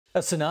A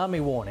tsunami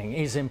warning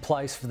is in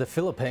place for the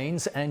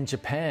Philippines and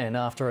Japan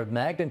after a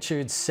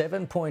magnitude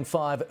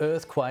 7.5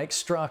 earthquake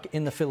struck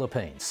in the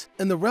Philippines.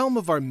 In the realm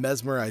of our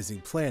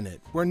mesmerizing planet,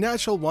 where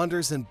natural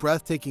wonders and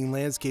breathtaking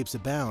landscapes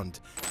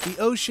abound, the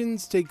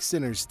oceans take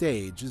center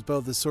stage as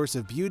both a source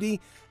of beauty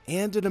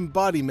and an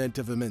embodiment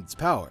of immense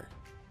power.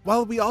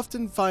 While we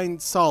often find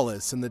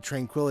solace in the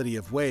tranquility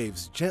of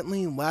waves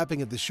gently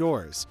lapping at the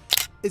shores,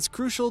 it's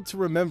crucial to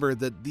remember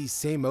that these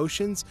same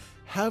oceans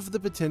have the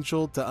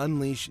potential to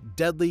unleash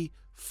deadly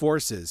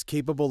forces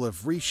capable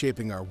of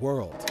reshaping our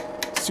world.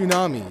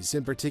 Tsunamis,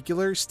 in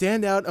particular,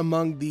 stand out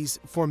among these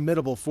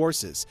formidable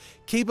forces,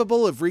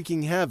 capable of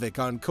wreaking havoc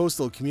on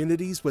coastal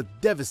communities with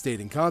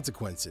devastating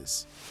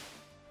consequences.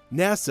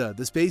 NASA,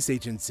 the space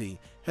agency,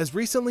 has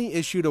recently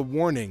issued a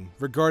warning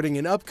regarding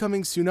an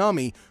upcoming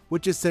tsunami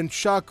which has sent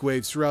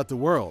shockwaves throughout the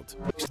world.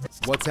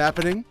 What's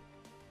happening?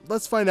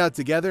 Let's find out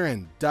together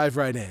and dive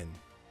right in.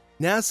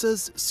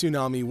 NASA's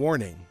tsunami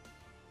warning.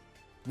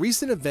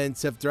 Recent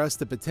events have thrust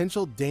the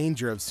potential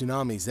danger of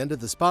tsunamis into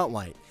the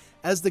spotlight,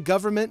 as the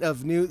government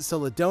of New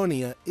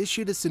Caledonia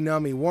issued a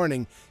tsunami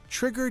warning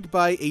triggered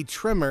by a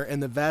tremor in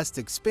the vast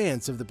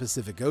expanse of the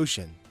Pacific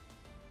Ocean.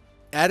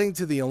 Adding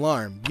to the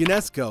alarm,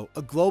 UNESCO,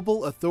 a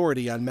global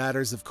authority on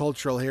matters of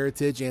cultural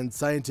heritage and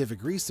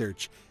scientific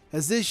research,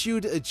 has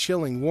issued a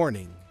chilling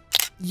warning.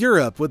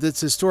 Europe, with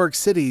its historic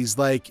cities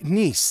like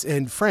Nice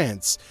in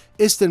France,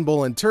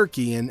 Istanbul in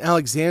Turkey, and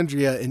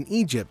Alexandria in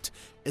Egypt,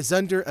 is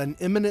under an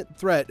imminent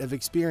threat of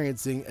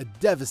experiencing a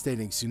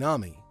devastating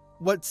tsunami.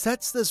 What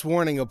sets this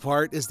warning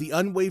apart is the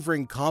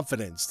unwavering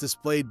confidence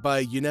displayed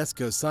by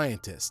UNESCO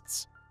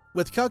scientists.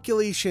 With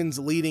calculations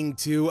leading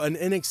to an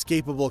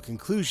inescapable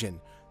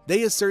conclusion,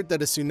 they assert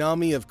that a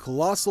tsunami of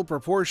colossal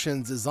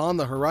proportions is on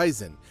the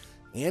horizon,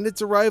 and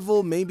its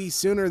arrival may be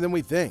sooner than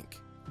we think.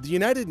 The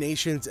United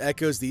Nations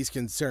echoes these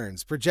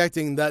concerns,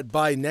 projecting that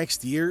by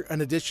next year,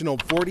 an additional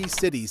 40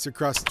 cities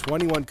across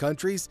 21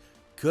 countries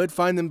could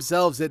find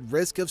themselves at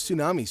risk of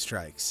tsunami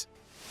strikes.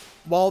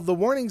 While the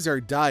warnings are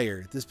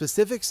dire, the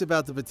specifics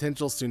about the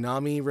potential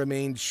tsunami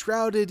remain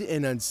shrouded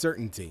in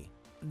uncertainty.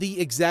 The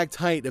exact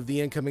height of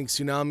the incoming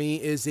tsunami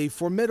is a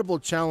formidable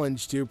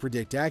challenge to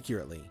predict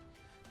accurately.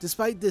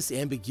 Despite this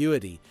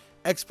ambiguity,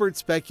 experts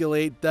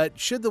speculate that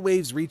should the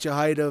waves reach a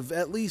height of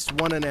at least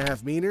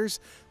 1.5 meters,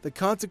 the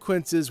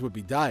consequences would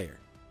be dire.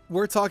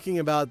 We're talking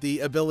about the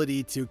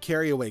ability to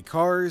carry away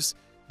cars,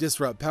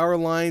 disrupt power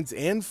lines,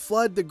 and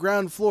flood the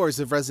ground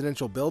floors of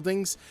residential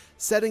buildings,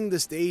 setting the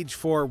stage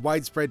for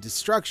widespread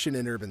destruction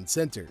in urban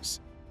centers.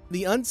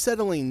 The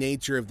unsettling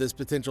nature of this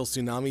potential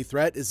tsunami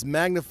threat is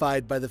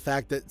magnified by the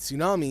fact that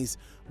tsunamis,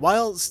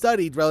 while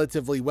studied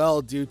relatively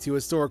well due to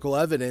historical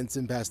evidence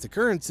and past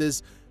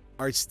occurrences,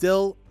 are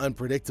still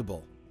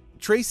unpredictable.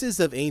 Traces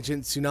of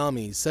ancient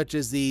tsunamis, such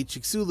as the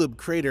Chicxulub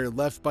crater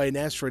left by an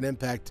asteroid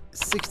impact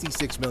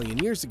 66 million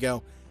years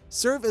ago,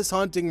 serve as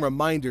haunting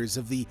reminders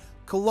of the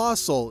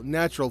colossal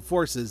natural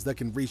forces that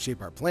can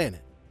reshape our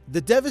planet. The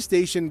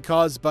devastation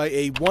caused by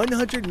a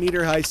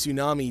 100-meter-high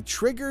tsunami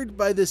triggered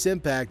by this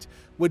impact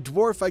would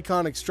dwarf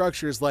iconic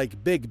structures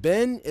like Big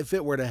Ben if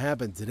it were to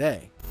happen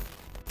today.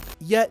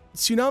 Yet,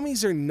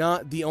 tsunamis are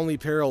not the only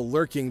peril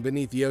lurking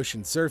beneath the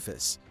ocean's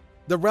surface.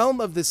 The realm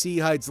of the sea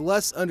hides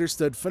less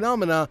understood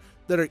phenomena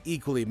that are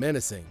equally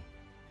menacing.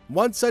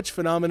 One such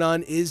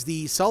phenomenon is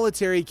the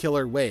solitary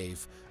killer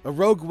wave, a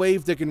rogue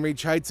wave that can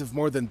reach heights of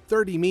more than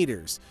 30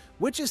 meters,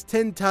 which is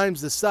 10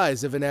 times the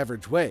size of an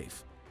average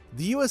wave.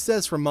 The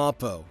USS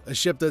Ramapo, a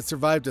ship that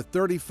survived a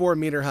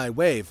 34-meter-high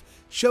wave,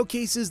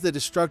 showcases the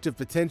destructive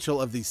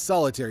potential of these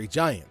solitary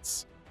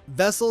giants.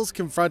 Vessels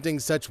confronting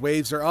such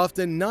waves are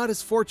often not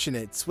as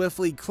fortunate,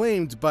 swiftly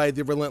claimed by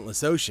the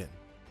relentless ocean.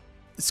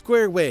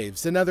 Square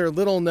waves, another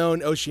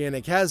little-known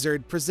oceanic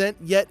hazard, present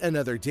yet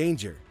another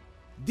danger.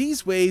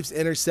 These waves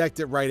intersect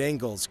at right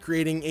angles,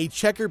 creating a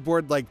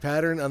checkerboard-like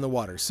pattern on the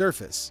water's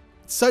surface.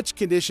 Such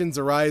conditions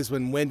arise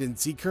when wind and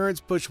sea currents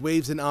push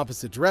waves in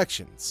opposite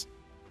directions.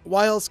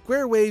 While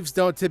square waves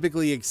don't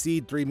typically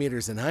exceed 3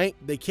 meters in height,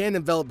 they can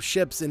envelop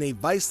ships in a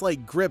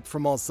vice-like grip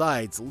from all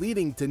sides,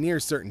 leading to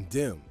near-certain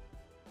doom.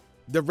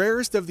 The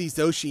rarest of these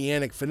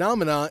oceanic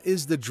phenomena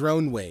is the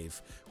drone wave,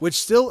 which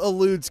still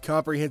eludes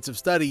comprehensive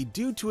study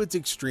due to its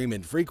extreme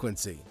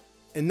infrequency.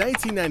 In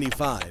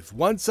 1995,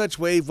 one such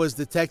wave was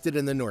detected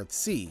in the North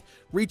Sea,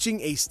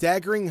 reaching a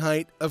staggering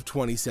height of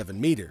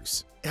 27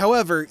 meters.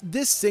 However,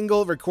 this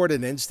single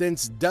recorded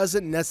instance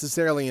doesn't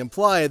necessarily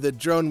imply that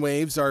drone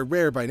waves are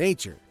rare by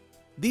nature.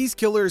 These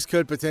killers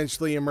could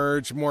potentially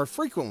emerge more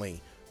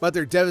frequently, but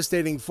their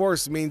devastating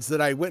force means that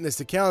eyewitness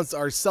accounts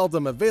are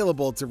seldom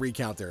available to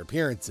recount their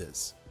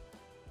appearances.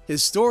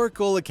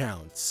 Historical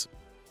accounts.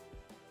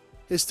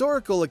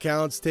 Historical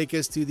accounts take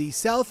us to the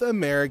South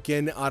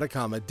American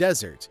Atacama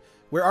Desert,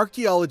 where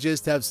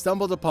archaeologists have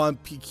stumbled upon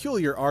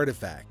peculiar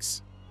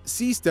artifacts.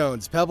 Sea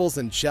stones, pebbles,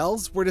 and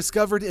shells were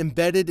discovered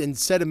embedded in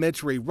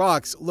sedimentary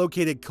rocks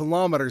located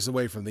kilometers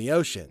away from the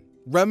ocean.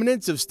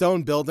 Remnants of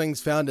stone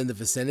buildings found in the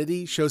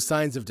vicinity show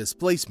signs of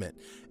displacement,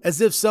 as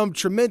if some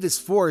tremendous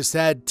force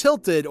had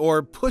tilted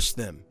or pushed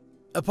them.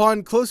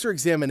 Upon closer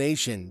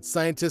examination,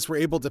 scientists were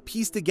able to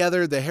piece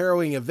together the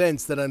harrowing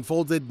events that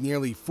unfolded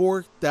nearly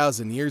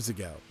 4,000 years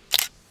ago.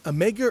 A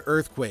mega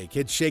earthquake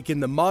had shaken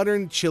the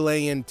modern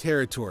Chilean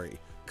territory,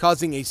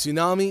 causing a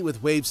tsunami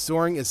with waves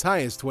soaring as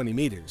high as 20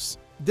 meters.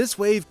 This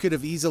wave could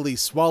have easily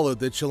swallowed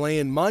the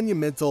Chilean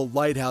monumental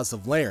lighthouse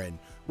of Laren,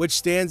 which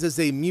stands as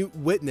a mute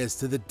witness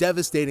to the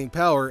devastating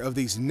power of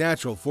these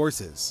natural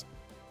forces.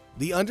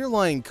 The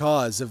underlying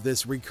cause of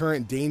this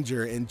recurrent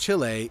danger in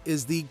Chile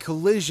is the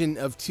collision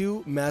of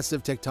two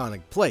massive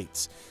tectonic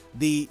plates,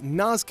 the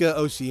Nazca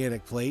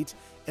Oceanic Plate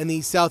and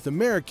the South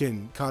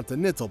American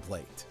Continental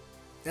Plate.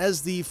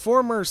 As the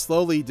former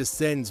slowly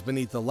descends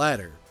beneath the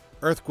latter,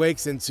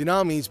 earthquakes and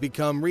tsunamis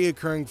become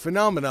recurring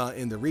phenomena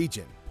in the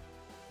region.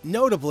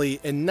 Notably,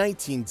 in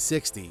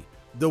 1960,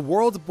 the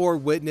world bore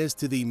witness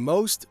to the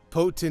most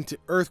potent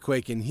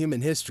earthquake in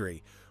human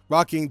history,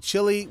 rocking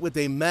Chile with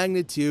a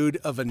magnitude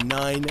of a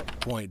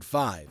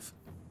 9.5.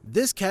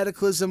 This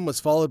cataclysm was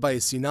followed by a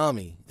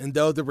tsunami, and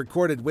though the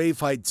recorded wave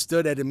height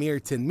stood at a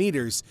mere 10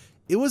 meters,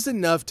 it was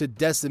enough to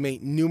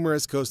decimate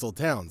numerous coastal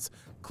towns,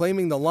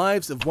 claiming the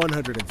lives of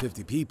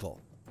 150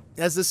 people.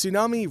 As the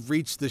tsunami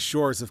reached the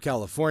shores of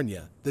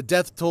California, the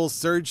death toll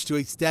surged to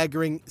a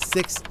staggering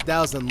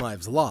 6,000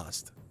 lives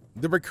lost.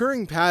 The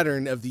recurring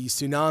pattern of the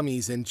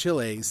tsunamis in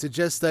Chile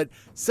suggests that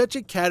such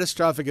a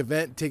catastrophic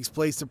event takes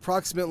place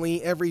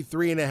approximately every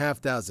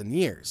 3,500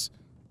 years.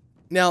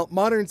 Now,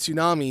 modern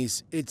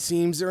tsunamis, it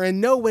seems, are in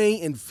no way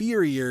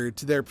inferior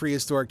to their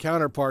prehistoric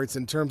counterparts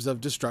in terms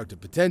of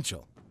destructive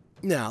potential.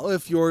 Now,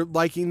 if you're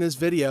liking this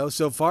video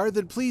so far,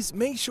 then please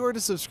make sure to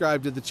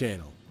subscribe to the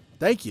channel.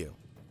 Thank you.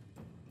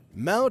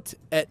 Mount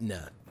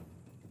Etna.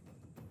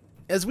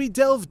 As we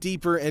delve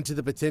deeper into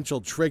the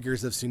potential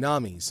triggers of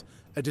tsunamis,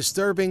 a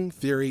disturbing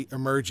theory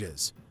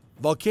emerges: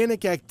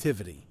 volcanic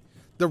activity.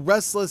 The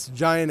restless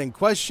giant in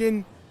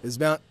question is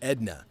Mount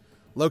Etna,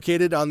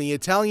 located on the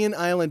Italian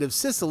island of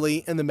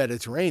Sicily in the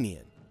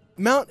Mediterranean.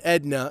 Mount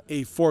Etna,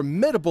 a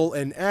formidable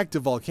and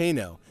active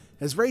volcano,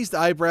 has raised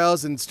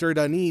eyebrows and stirred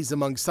unease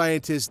among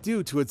scientists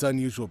due to its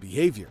unusual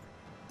behavior.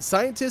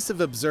 Scientists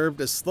have observed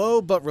a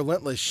slow but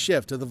relentless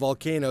shift of the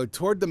volcano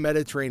toward the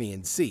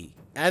Mediterranean Sea.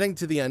 Adding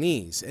to the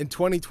unease, in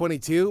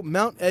 2022,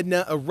 Mount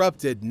Etna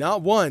erupted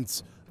not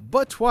once,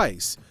 but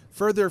twice,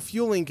 further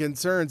fueling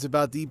concerns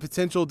about the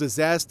potential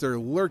disaster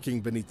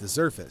lurking beneath the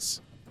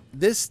surface.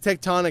 This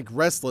tectonic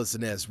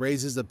restlessness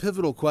raises a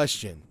pivotal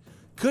question: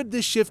 could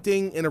the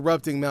shifting and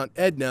erupting Mount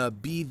Etna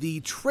be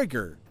the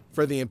trigger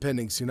for the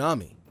impending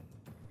tsunami?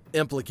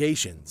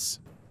 Implications.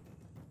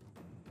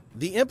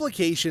 The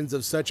implications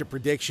of such a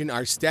prediction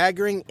are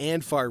staggering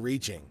and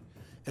far-reaching.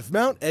 If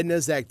Mount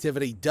Etna's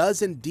activity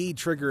does indeed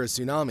trigger a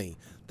tsunami,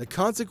 the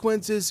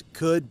consequences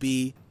could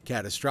be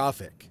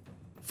catastrophic.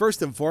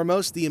 First and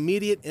foremost, the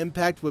immediate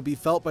impact would be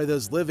felt by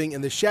those living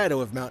in the shadow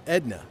of Mount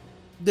Etna.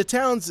 The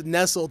towns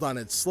nestled on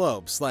its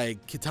slopes,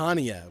 like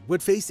Catania,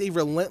 would face a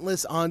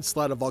relentless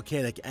onslaught of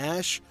volcanic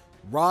ash,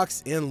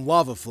 rocks, and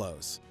lava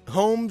flows.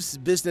 Homes,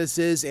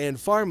 businesses, and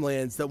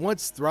farmlands that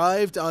once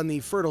thrived on the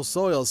fertile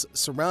soils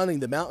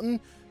surrounding the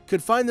mountain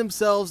could find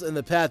themselves in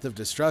the path of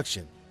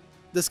destruction.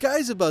 The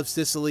skies above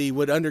Sicily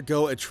would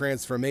undergo a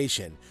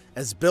transformation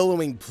as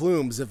billowing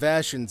plumes of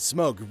ash and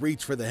smoke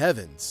reach for the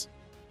heavens.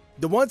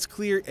 The once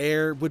clear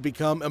air would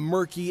become a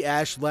murky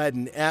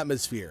ash-laden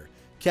atmosphere,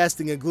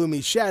 casting a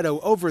gloomy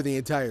shadow over the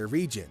entire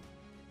region.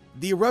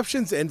 The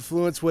eruption's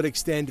influence would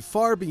extend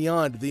far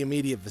beyond the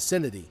immediate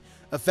vicinity,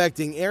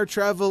 affecting air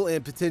travel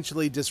and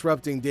potentially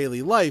disrupting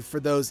daily life for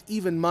those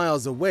even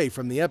miles away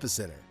from the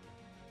epicenter.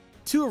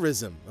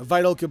 Tourism, a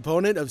vital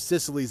component of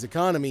Sicily's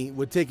economy,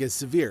 would take a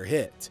severe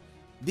hit.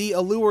 The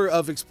allure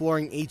of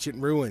exploring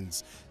ancient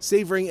ruins,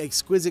 savoring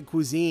exquisite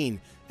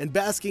cuisine, and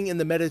basking in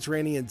the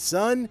Mediterranean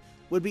sun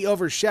would be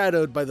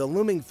overshadowed by the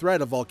looming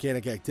threat of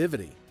volcanic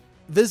activity.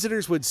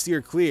 Visitors would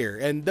steer clear,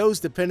 and those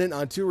dependent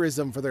on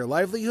tourism for their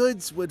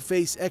livelihoods would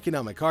face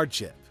economic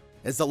hardship.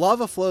 As the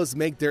lava flows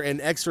make their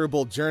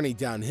inexorable journey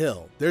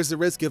downhill, there's a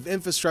risk of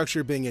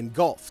infrastructure being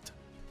engulfed,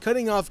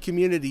 cutting off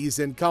communities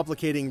and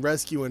complicating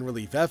rescue and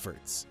relief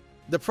efforts.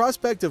 The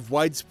prospect of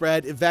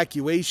widespread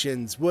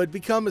evacuations would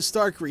become a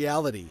stark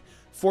reality,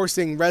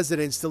 forcing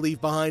residents to leave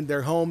behind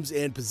their homes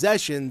and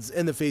possessions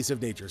in the face of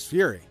nature's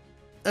fury.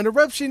 An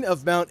eruption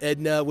of Mount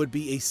Etna would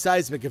be a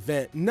seismic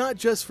event not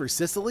just for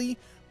Sicily,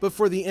 but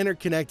for the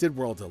interconnected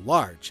world at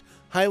large,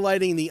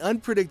 highlighting the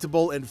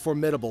unpredictable and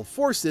formidable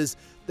forces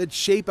that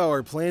shape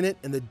our planet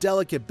and the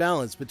delicate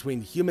balance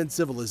between human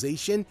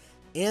civilization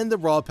and the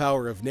raw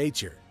power of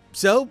nature.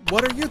 So,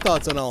 what are your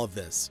thoughts on all of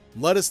this?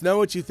 Let us know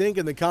what you think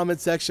in the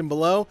comment section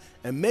below,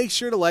 and make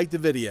sure to like the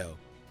video.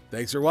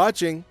 Thanks for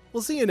watching.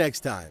 We'll see you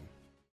next time.